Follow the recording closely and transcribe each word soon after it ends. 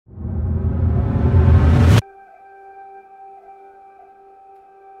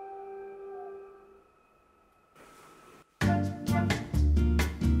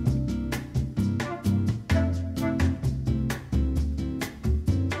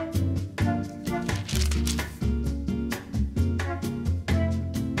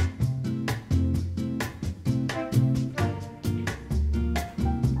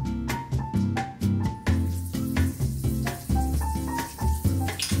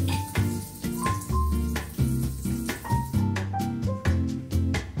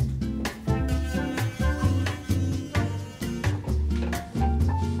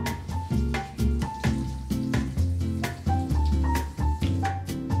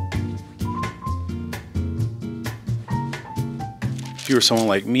If you were someone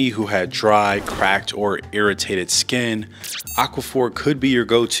like me who had dry, cracked, or irritated skin, Aquaphor could be your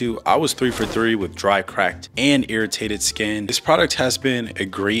go-to. I was 3 for 3 with dry, cracked, and irritated skin. This product has been a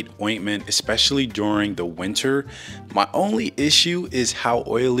great ointment, especially during the winter. My only issue is how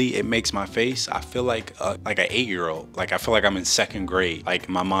oily it makes my face. I feel like an 8-year-old. Like I feel like I'm in 2nd grade. Like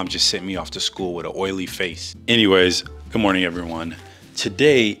my mom just sent me off to school with an oily face. Anyways, good morning everyone.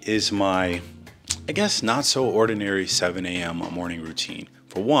 Today is my, I guess, not so ordinary 7 a.m. morning routine.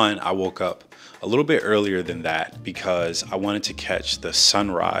 For one, I woke up a little bit earlier than that because I wanted to catch the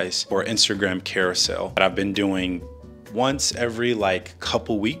sunrise or Instagram carousel that I've been doing once every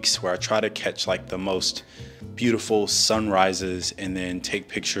couple weeks, where I try to catch the most beautiful sunrises and then take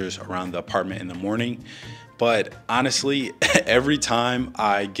pictures around the apartment in the morning. But honestly, every time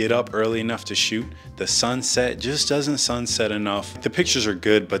I get up early enough to shoot, the sunset just doesn't sunset enough. The pictures are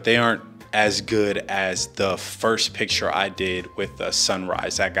good, but they aren't as good as the first picture I did with the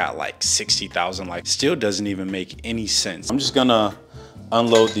sunrise that got 60,000 likes. Still doesn't even make any sense. I'm just gonna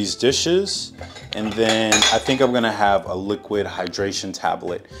unload these dishes, and then I think I'm gonna have a liquid hydration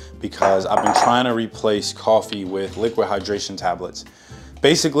tablet because I've been trying to replace coffee with liquid hydration tablets.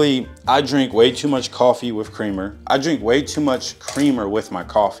 Basically, I drink way too much coffee with creamer. I drink way too much creamer with my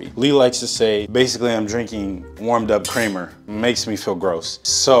coffee. Lee likes to say, basically I'm drinking warmed up creamer. It makes me feel gross.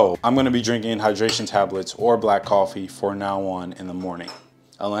 So I'm gonna be drinking hydration tablets or black coffee from now on in the morning.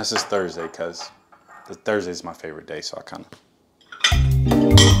 Unless it's Thursday, because Thursday is my favorite day, so I kind of.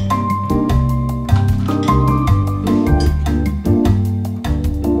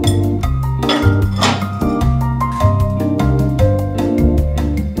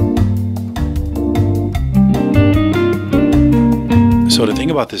 So the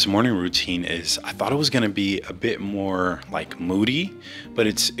thing about this morning routine is I thought it was gonna be a bit more moody, but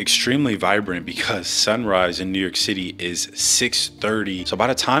it's extremely vibrant because sunrise in New York City is 6:30. So by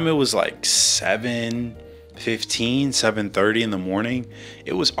the time it was 7:15, 7:30 in the morning,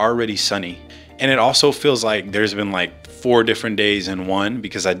 it was already sunny. And it also feels like there's been 4 different days in one,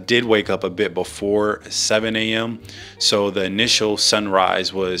 because I did wake up a bit before 7 a.m. So the initial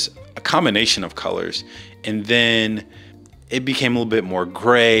sunrise was a combination of colors, and then it became a little bit more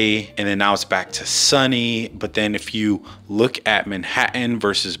gray, and then now it's back to sunny. But then if you look at Manhattan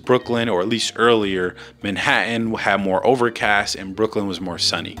versus Brooklyn, or at least earlier, Manhattan had more overcast and Brooklyn was more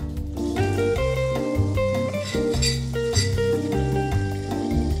sunny.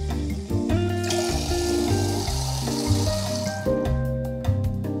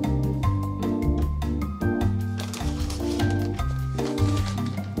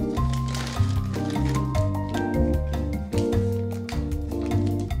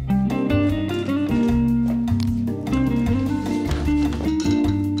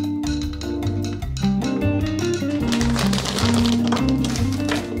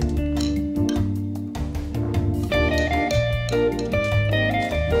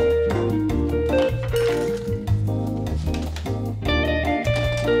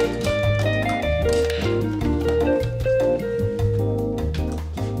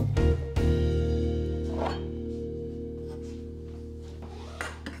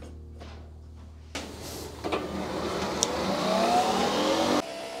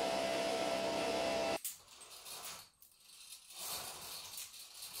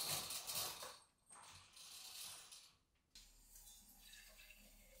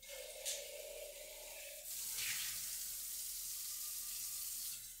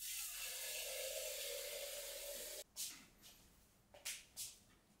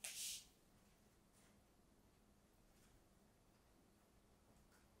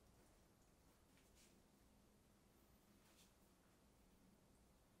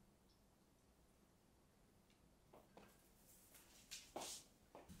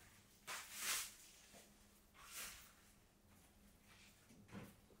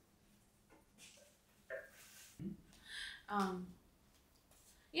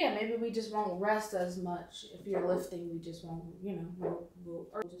 Yeah, maybe we just won't rest as much. If you're lifting, we just won't, we'll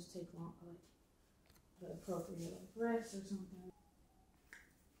just take long, the appropriate rest or something.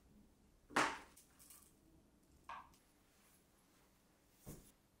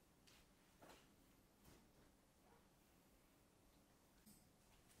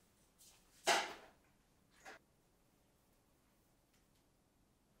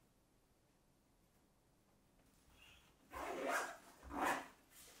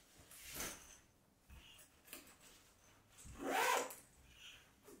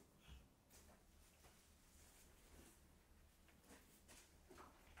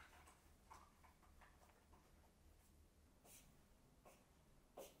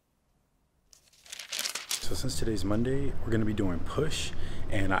 So since today's Monday, we're gonna be doing push,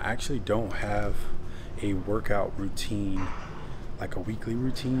 and I actually don't have a workout routine, like a weekly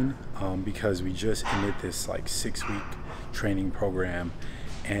routine, because we just ended this like 6-week training program,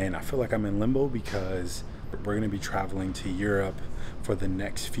 and I feel like I'm in limbo because we're gonna be traveling to Europe for the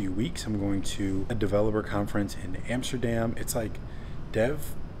next few weeks. I'm going to a developer conference in Amsterdam. It's like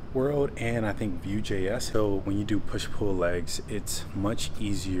Dev World and I think Vue.js. So when you do push-pull legs, it's much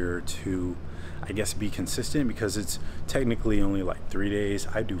easier to, I guess, be consistent because it's technically only like 3 days.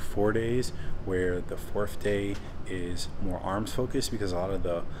 I do 4 days, where the 4th day is more arms focused because a lot of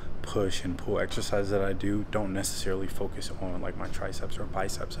the push and pull exercises that I do don't necessarily focus on like my triceps or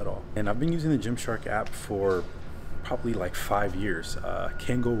biceps at all. And I've been using the Gymshark app for probably like 5 years.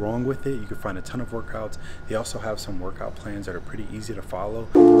 Can't go wrong with it. You can find a ton of workouts. They also have some workout plans that are pretty easy to follow.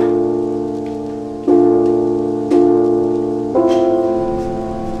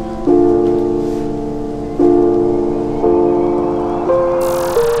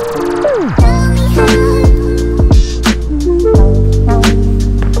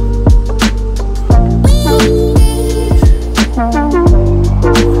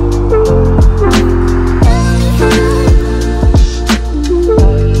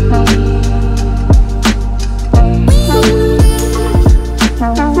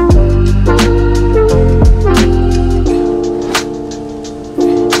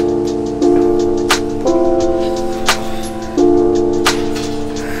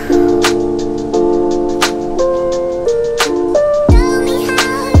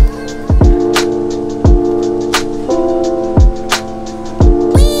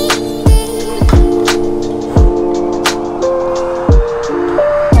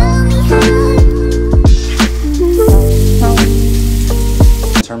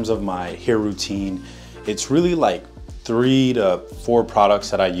 Of my hair routine, it's really like 3 to 4 products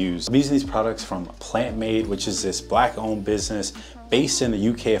that I use. I'm using these products from Plant Made, which is this black owned business based in the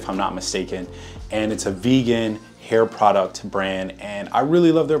UK if I'm not mistaken, and it's a vegan hair product brand, and I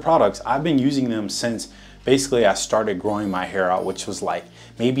really love their products. I've been using them since basically I started growing my hair out, which was like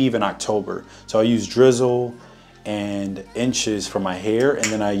maybe even October. So I use Drizzle and Inches for my hair, and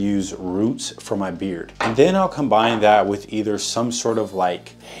then I use Roots for my beard. And then I'll combine that with either some sort of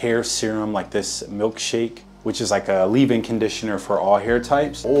like hair serum, like this milkshake, which is like a leave-in conditioner for all hair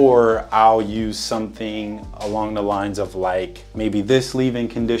types, or I'll use something along the lines of like maybe this leave-in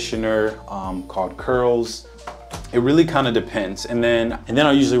conditioner called Curls. It really kind of depends. And then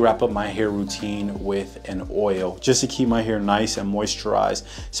I'll usually wrap up my hair routine with an oil just to keep my hair nice and moisturized,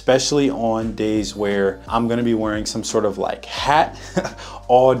 especially on days where I'm gonna be wearing some sort of like hat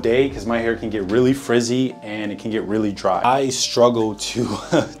all day, because my hair can get really frizzy and it can get really dry. I struggle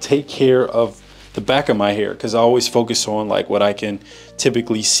to take care of the back of my hair because I always focus on like what I can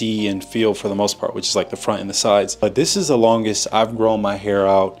typically see and feel for the most part, which is like the front and the sides. But this is the longest I've grown my hair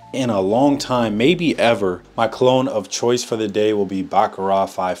out in a long time, maybe ever. My cologne of choice for the day will be Baccarat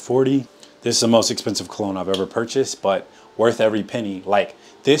 540. This is the most expensive cologne I've ever purchased, but worth every penny. Like,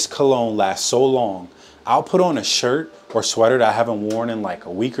 this cologne lasts so long. I'll put on a shirt or sweater that I haven't worn in like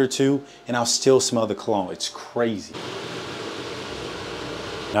a week or two, and I'll still smell the cologne. It's crazy.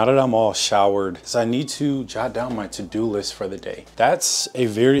 Now that I'm all showered, I need to jot down my to-do list for the day. That's a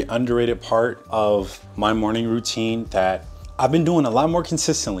very underrated part of my morning routine that I've been doing a lot more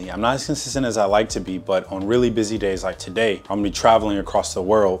consistently. I'm not as consistent as I like to be, but on really busy days like today, I'm gonna be traveling across the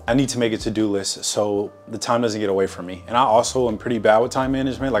world. I need to make a to-do list so the time doesn't get away from me. And I also am pretty bad with time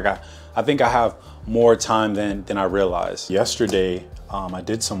management. Like I think I have more time than I realized. Yesterday, I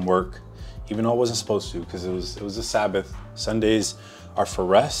did some work, even though I wasn't supposed to, because it was a Sabbath. Sundays are for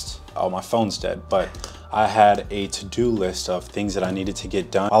rest. Oh, my phone's dead, but I had a to-do list of things that I needed to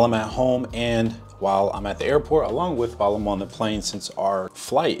get done while I'm at home and while I'm at the airport, along with while I'm on the plane, since our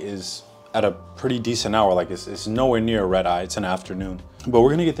flight is at a pretty decent hour. Like it's nowhere near red eye, it's an afternoon. But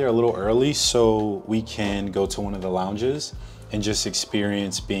we're gonna get there a little early so we can go to one of the lounges and just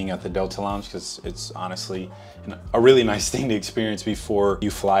experience being at the Delta Lounge, because it's honestly a really nice thing to experience before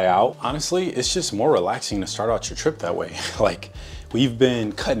you fly out. Honestly, it's just more relaxing to start out your trip that way. Like, we've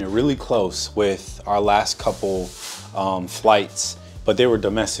been cutting it really close with our last couple flights, but they were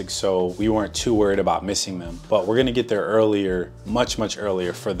domestic, so we weren't too worried about missing them. But we're gonna get there earlier, much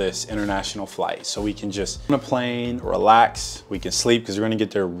earlier for this international flight, so we can just on a plane, relax, we can sleep, because we're gonna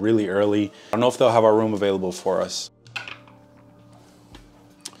get there really early. I don't know if they'll have our room available for us.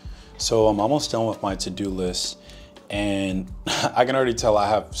 So I'm almost done with my to-do list, and I can already tell I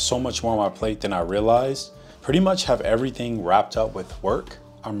have so much more on my plate than I realized. Pretty much have everything wrapped up with work.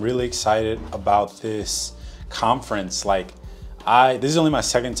 I'm really excited about this conference. Like, This is only my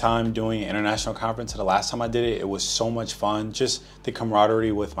second time doing an international conference. The last time I did it, it was so much fun. Just the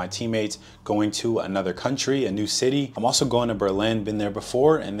camaraderie with my teammates, going to another country, a new city. I'm also going to Berlin, been there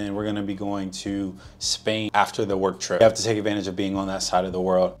before, and then we're gonna be going to Spain after the work trip. You have to take advantage of being on that side of the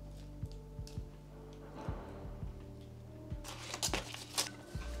world.